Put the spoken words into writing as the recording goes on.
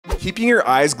Keeping your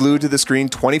eyes glued to the screen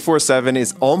 24/7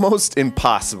 is almost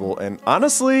impossible and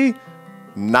honestly,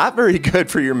 not very good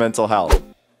for your mental health.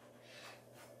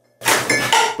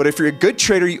 But if you're a good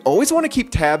trader, you always want to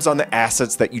keep tabs on the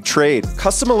assets that you trade.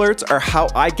 Custom alerts are how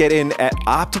I get in at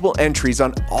optimal entries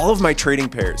on all of my trading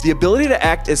pairs. The ability to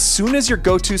act as soon as your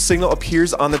go-to signal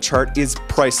appears on the chart is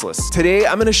priceless. Today,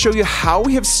 I'm going to show you how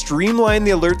we have streamlined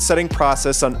the alert setting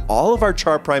process on all of our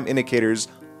chart prime indicators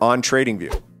on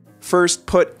TradingView. First,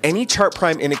 put any chart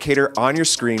prime indicator on your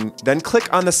screen, then click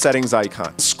on the settings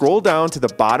icon. Scroll down to the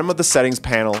bottom of the settings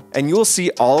panel and you will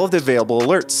see all of the available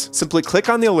alerts. Simply click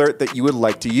on the alert that you would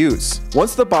like to use.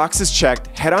 Once the box is checked,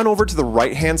 head on over to the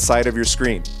right-hand side of your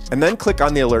screen and then click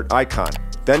on the alert icon.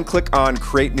 Then click on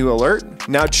Create New Alert.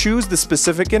 Now choose the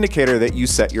specific indicator that you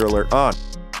set your alert on.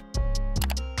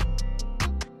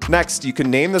 Next, you can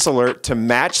name this alert to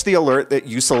match the alert that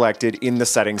you selected in the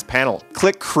settings panel.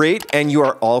 Click Create and you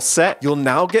are all set. You'll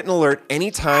now get an alert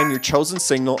anytime your chosen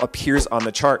signal appears on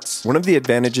the charts. One of the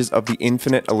advantages of the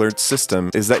infinite alert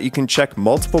system is that you can check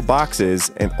multiple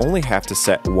boxes and only have to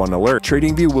set one alert.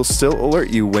 TradingView will still alert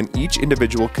you when each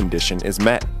individual condition is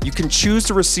met. You can choose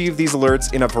to receive these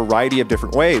alerts in a variety of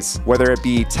different ways, whether it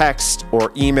be text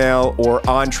or email or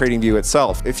on TradingView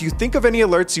itself. If you think of any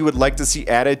alerts you would like to see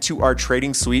added to our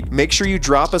trading suite, make sure you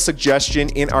drop a suggestion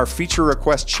in our feature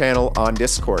request channel on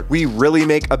Discord. We really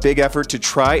make a big effort to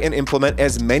try and implement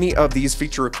as many of these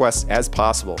feature requests as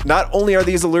possible. Not only are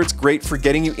these alerts great for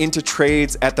getting you into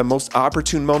trades at the most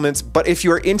opportune moments, but if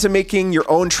you are into making your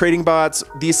own trading bots,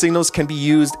 these signals can be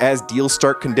used as deal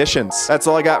start conditions. That's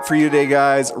all I got for you today,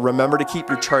 guys. Remember to keep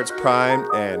your charts primed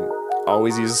and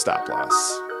always use a stop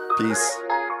loss. Peace.